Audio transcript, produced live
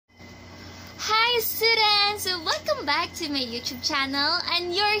Hi students! Welcome back to my YouTube channel,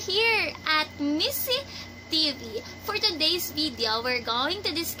 and you're here at MsC TV. For today's video, we're going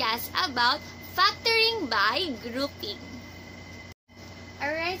to discuss about factoring by grouping.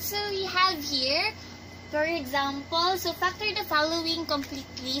 Alright, so we have here, for example, so factor the following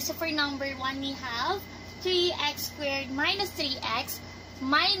completely. So for number 1, we have 3x squared minus 3x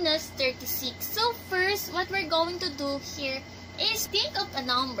minus 36. So first, what we're going to do here is think of a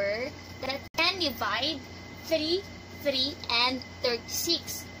number that can divide 3, 3, and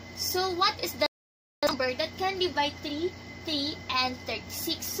 36. So what is the number that can divide 3, 3, and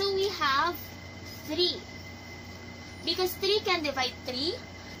 36? So we have 3. Because 3 can divide 3,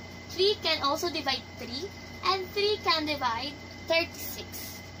 3 can also divide 3, and 3 can divide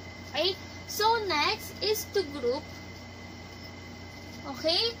 36. Right? So next is to group,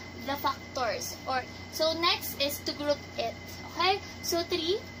 okay, the factors. So next is to group it. Okay? So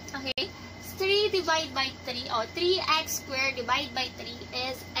 3, okay, 3 divided by 3, or 3x squared divided by 3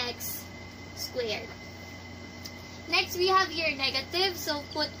 is x squared. Next, we have here negative, so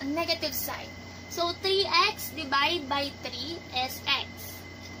put a negative sign. So 3x divided by 3 is x.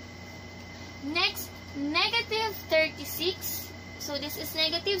 Next, negative 36. So this is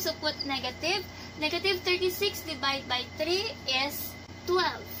negative, so put negative. Negative 36 divided by 3 is 12.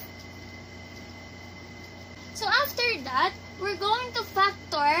 So after that, we're going to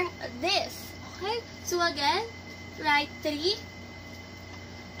factor this. Okay? So again, write 3.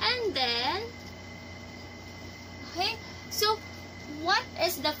 And then, okay? So, what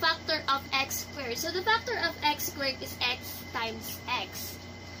is the factor of x squared? So the factor of x squared is x times x.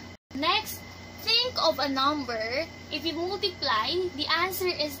 Next, think of a number. If you multiply, the answer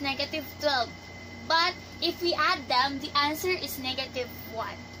is negative 12. But if we add them, the answer is negative 1.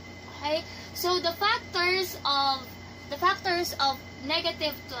 Okay? So the factors of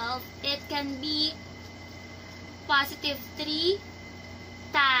negative 12, it can be positive 3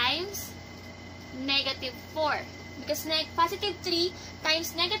 times negative 4. Because positive 3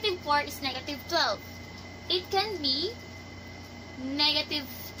 times negative 4 is negative 12. It can be negative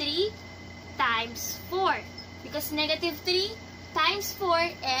 3 times 4. Because negative 3 times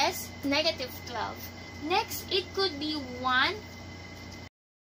 4 is negative 12. Next, it could be 1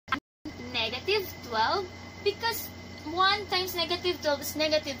 negative 12. Because 1 times negative 12 is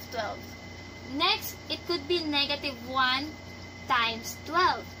negative 12. Next, it could be negative 1 times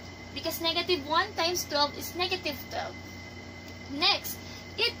 12. Because negative 1 times 12 is negative 12. Next,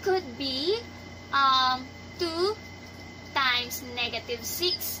 it could be 2 times negative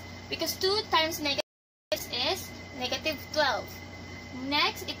 6. Because 2 times negative 6 is negative 12.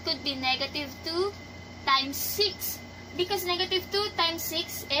 Next, it could be negative 2 times 6. Because negative 2 times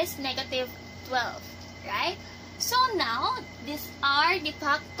 6 is negative 12. Right? So now, these are the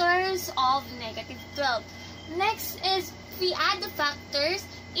factors of negative 12. Next is, if we add the factors,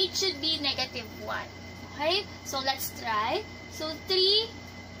 it should be negative 1. Okay? So let's try. So 3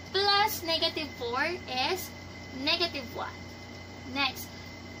 plus negative 4 is negative 1. Next,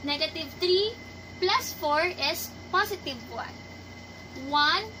 negative 3 plus 4 is positive 1.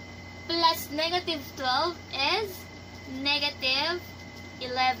 1 plus negative 12 is negative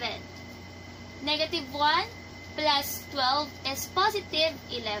 11. Negative 1 plus 12 is positive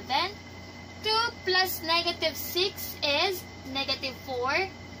 11. 2 plus negative 6 is negative 4.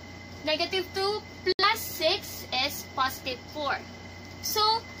 Negative 2 plus 6 is positive 4. So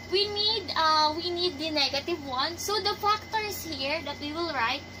we need the negative 1. So the factors here that we will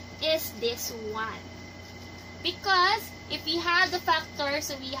write is this one. Because if we have the factors,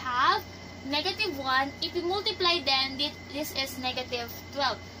 so we have negative 1. If we multiply them, this is negative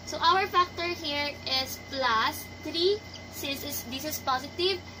 12. So our factor here is plus 3, since this is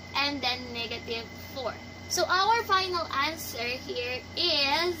positive, and then negative 4. So our final answer here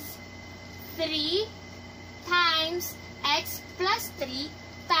is 3 times x plus 3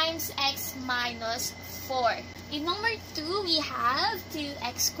 times x minus 4. In number 2, we have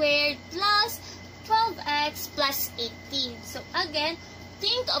 2x squared plus 12x plus 18. So again,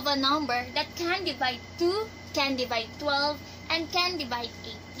 think of a number that can divide 2, can divide 12, and can divide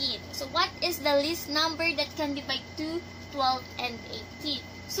 18. So what is the least number that can divide 2, 12, and 18?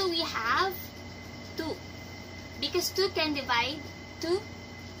 So we have 2. Because 2 can divide 2,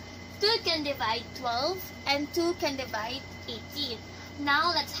 2 can divide 12, and 2 can divide 18.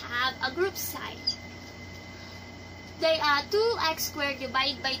 Now let's have a group sign. They are 2x squared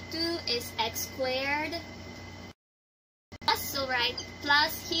divided by 2 is x squared. Plus, so write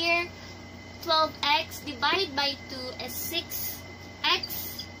plus here. 12x divided by 2 is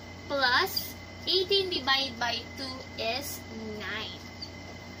 6x plus 18 divided by 2 is 9.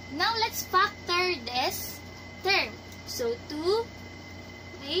 Now, let's factor this term. So, 2.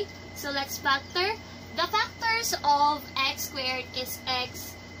 Okay? So, let's factor. The factors of x squared is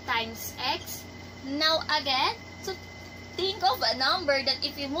x times x. Now, again, so think of a number that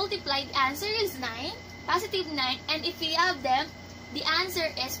if you multiply, the answer is 9, positive 9. And if you have them, the answer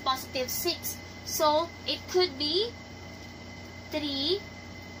is positive 6. So, it could be 3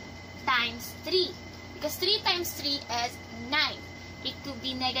 times 3. Because 3 times 3 is 9. It could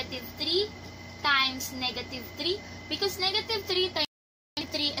be negative 3 times negative 3. Because negative 3 times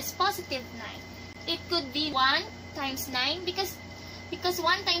 3 is positive 9. It could be 1 times 9 because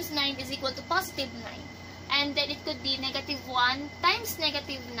 1 times 9 is equal to positive 9. And then it could be negative 1 times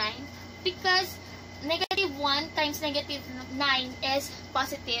negative 9 because negative 1 times negative 9 is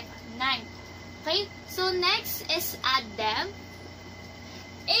positive 9. Okay? So, next is add them.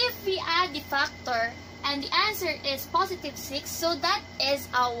 If we add the factor and the answer is positive 6, so that is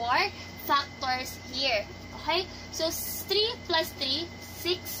our factors here. Okay? So, 3 plus 3,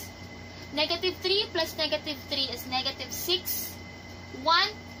 6. Negative 3 plus negative 3 is negative 6. 1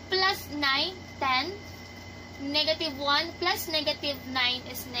 plus 9, 10. Negative 1 plus negative 9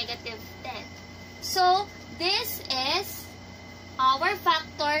 is negative 10. So, this is our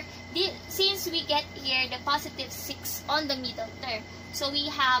factor since we get here the positive 6 on the middle term. So, we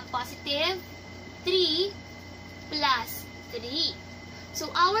have positive 3 plus 3.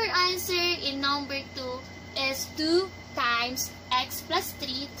 So, our answer in number 2 is 2 times x plus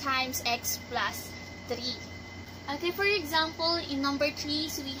 3 times x plus 3. Okay, for example, in number 3,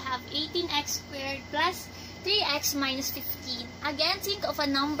 so we have 18x squared plus 3x minus 15. Again, think of a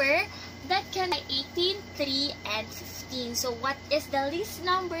number that can be 18, 3, and 15. So, what is the least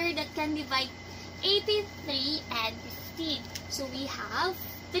number that can divide 18, 3, and 15? So, we have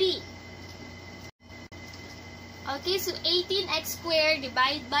 3. Okay, so 18x squared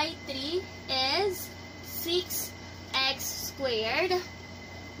divided by 3 is 6x squared.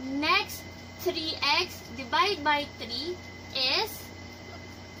 Next, 3x divided by 3 is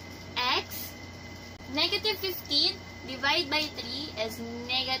x. Negative 15 divided by 3 is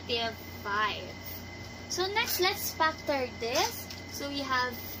negative 5. So next, let's factor this. So we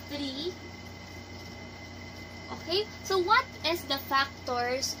have 3. Okay, so what is the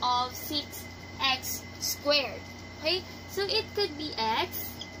factors of 6x squared? Okay, so it could be x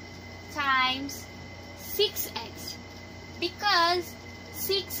times 6x because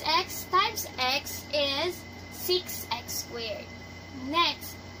 6x times x is 6x squared.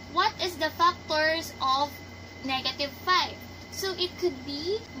 Next, what is the factors of negative 5? So it could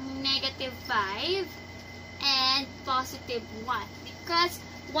be negative 5 and positive 1 because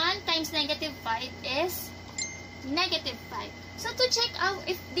 1 times negative 5 is negative 5. So to check out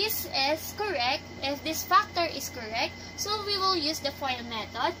if this is correct, if this factor is correct, so we will use the FOIL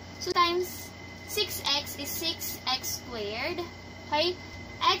method. So times 6x is 6x squared. Okay?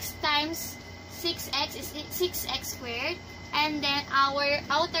 X times 6x is 6x squared. And then our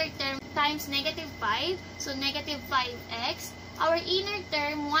outer term times negative 5. So negative 5x. Our inner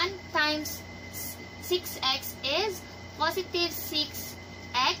term 1 times 6x is positive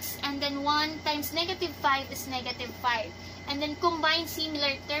 6x. And then 1 times negative 5 is negative 5. And then combine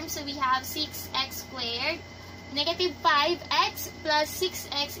similar terms. So we have 6x squared. Negative 5x plus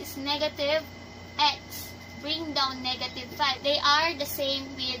 6x is negative x. Bring down negative 5. They are the same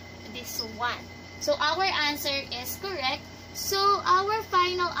with this one. So our answer is correct. So our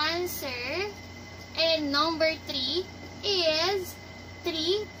final answer in number 3 is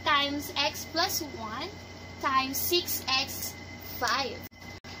 3 times x plus 1 times 6x 5.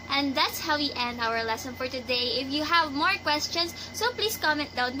 And that's how we end our lesson for today. If you have more questions, so please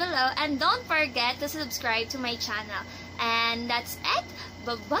comment down below. And don't forget to subscribe to my channel. And that's it.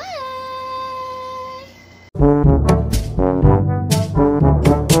 Bye-bye!